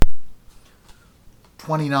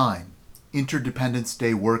29. Interdependence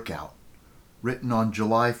Day Workout, written on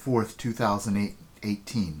July 4th,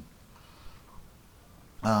 2018.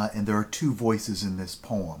 And there are two voices in this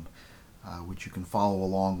poem, which you can follow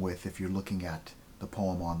along with if you're looking at the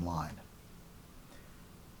poem online.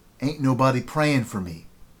 Ain't nobody praying for me,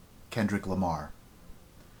 Kendrick Lamar.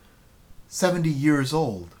 70 years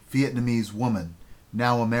old, Vietnamese woman,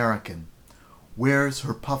 now American, wears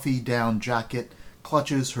her puffy down jacket,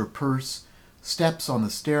 clutches her purse, steps on the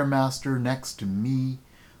Stairmaster next to me,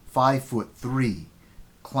 5'3",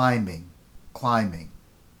 climbing.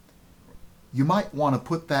 You might want to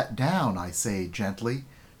put that down, I say gently.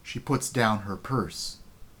 She puts down her purse.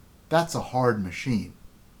 That's a hard machine.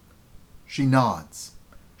 She nods.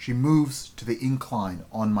 She moves to the incline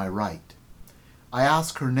on my right. I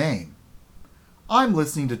ask her name. I'm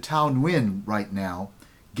listening to Tao Nguyen right now.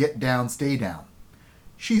 Get down, stay down.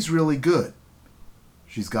 She's really good.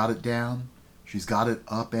 She's got it down. She's got it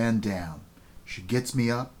up and down. She gets me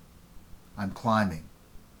up. I'm climbing.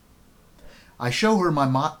 I show her my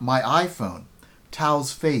iPhone,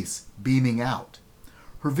 Tao's face beaming out.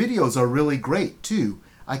 Her videos are really great, too.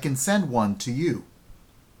 I can send one to you.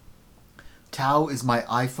 Tao is my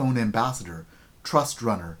iPhone ambassador, trust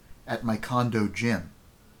runner at my condo gym.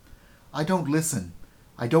 I don't listen.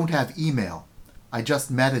 I don't have email. I just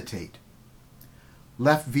meditate.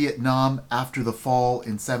 Left Vietnam after the fall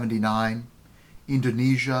in '79,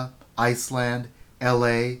 Indonesia, Iceland,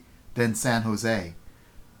 LA, then San Jose,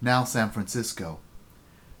 now San Francisco.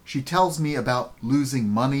 She tells me about losing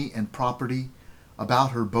money and property,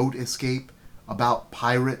 about her boat escape, about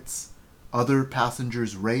pirates, other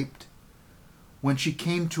passengers raped. When she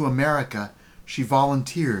came to America, she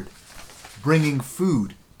volunteered, bringing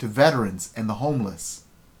food to veterans and the homeless.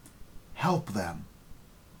 Help them.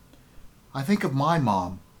 I think of my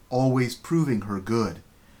mom always proving her good,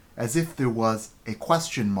 as if there was a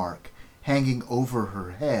question mark hanging over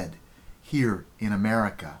her head here in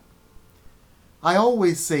America. I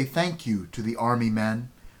always say thank you to the Army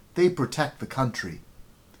men. They protect the country.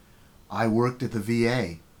 I worked at the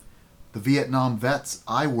VA. The Vietnam vets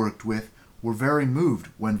I worked with were very moved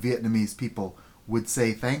when Vietnamese people would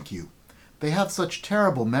say thank you. They have such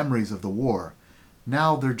terrible memories of the war.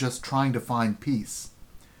 Now they're just trying to find peace.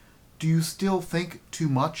 Do you still think too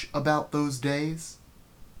much about those days?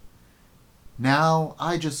 Now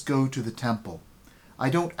I just go to the temple. I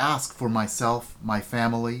don't ask for myself, my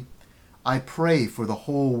family. I pray for the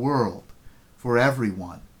whole world, for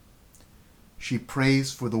everyone. She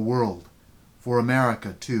prays for the world, for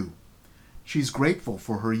America too. She's grateful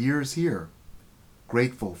for her years here,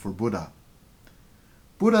 grateful for Buddha.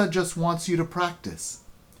 Buddha just wants you to practice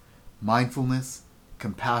mindfulness,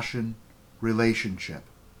 compassion, relationship.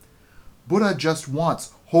 Buddha just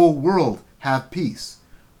wants whole world have peace,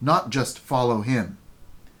 not just follow him,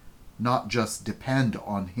 not just depend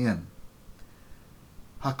on him.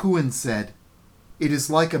 Hakuin said, "It is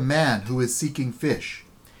like a man who is seeking fish.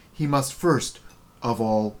 He must first of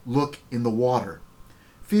all look in the water.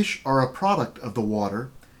 Fish are a product of the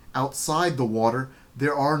water. Outside the water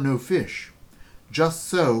there are no fish. Just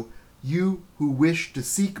so, you who wish to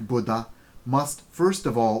seek Buddha must first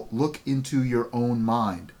of all look into your own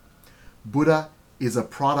mind. Buddha is a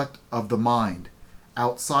product of the mind.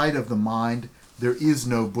 Outside of the mind, there is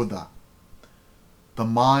no Buddha. The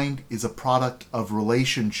mind is a product of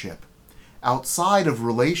relationship. Outside of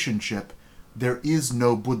relationship, there is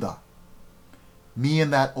no Buddha. Me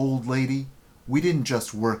and that old lady, we didn't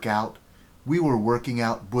just work out. We were working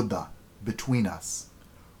out Buddha between us,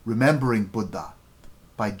 remembering Buddha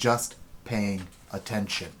by just paying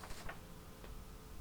attention."